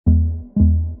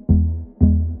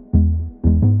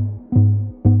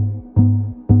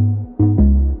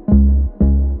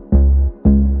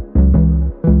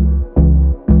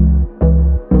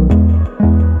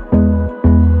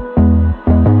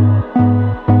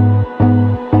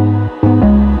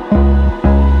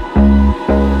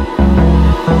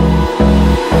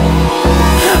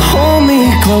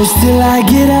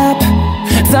gotta get up.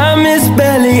 Time is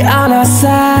barely on our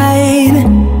side.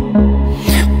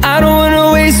 I don't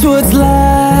wanna waste what's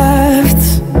left.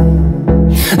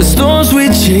 The storms we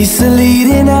chase are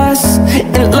leading us,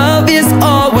 and love is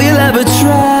all we'll ever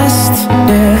trust.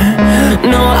 Yeah,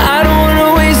 no, I don't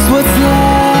wanna waste what's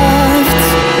left.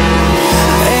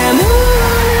 And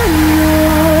on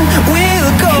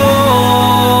we'll go,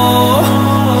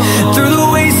 through the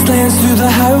wastelands, through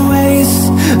the highways,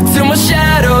 till my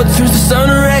shadow turns to sun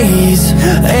rays.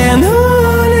 And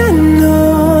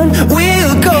on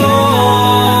we'll go,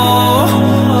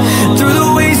 through the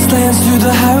wastelands, through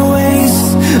the highways,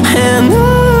 and on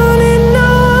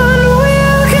we'll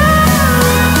go.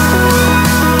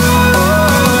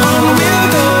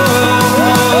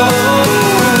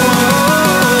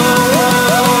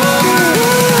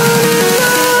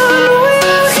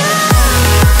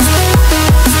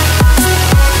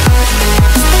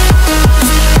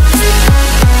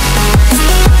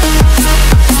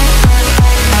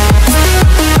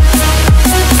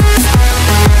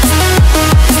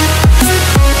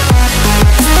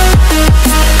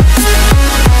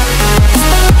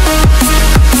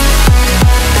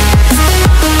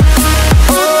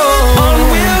 On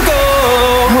we'll go.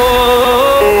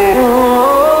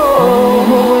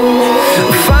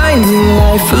 Finding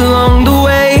life along the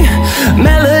way,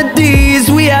 melodies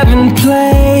we haven't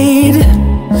played.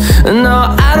 No,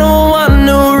 I don't want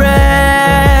no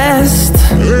rest.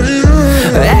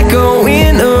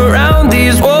 Echoing around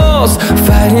these walls,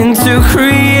 fighting to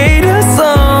create a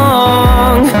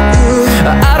song.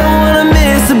 I don't wanna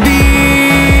miss a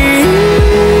beat.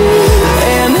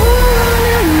 And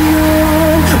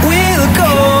on we'll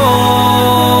go,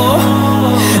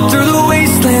 through the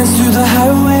wastelands, through the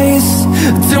highways,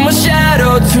 till my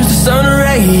shadow turns to sun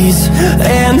rays.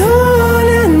 And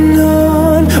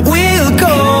on we'll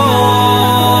go,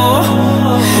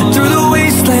 through the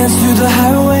wastelands, through the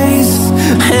highways,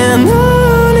 and on.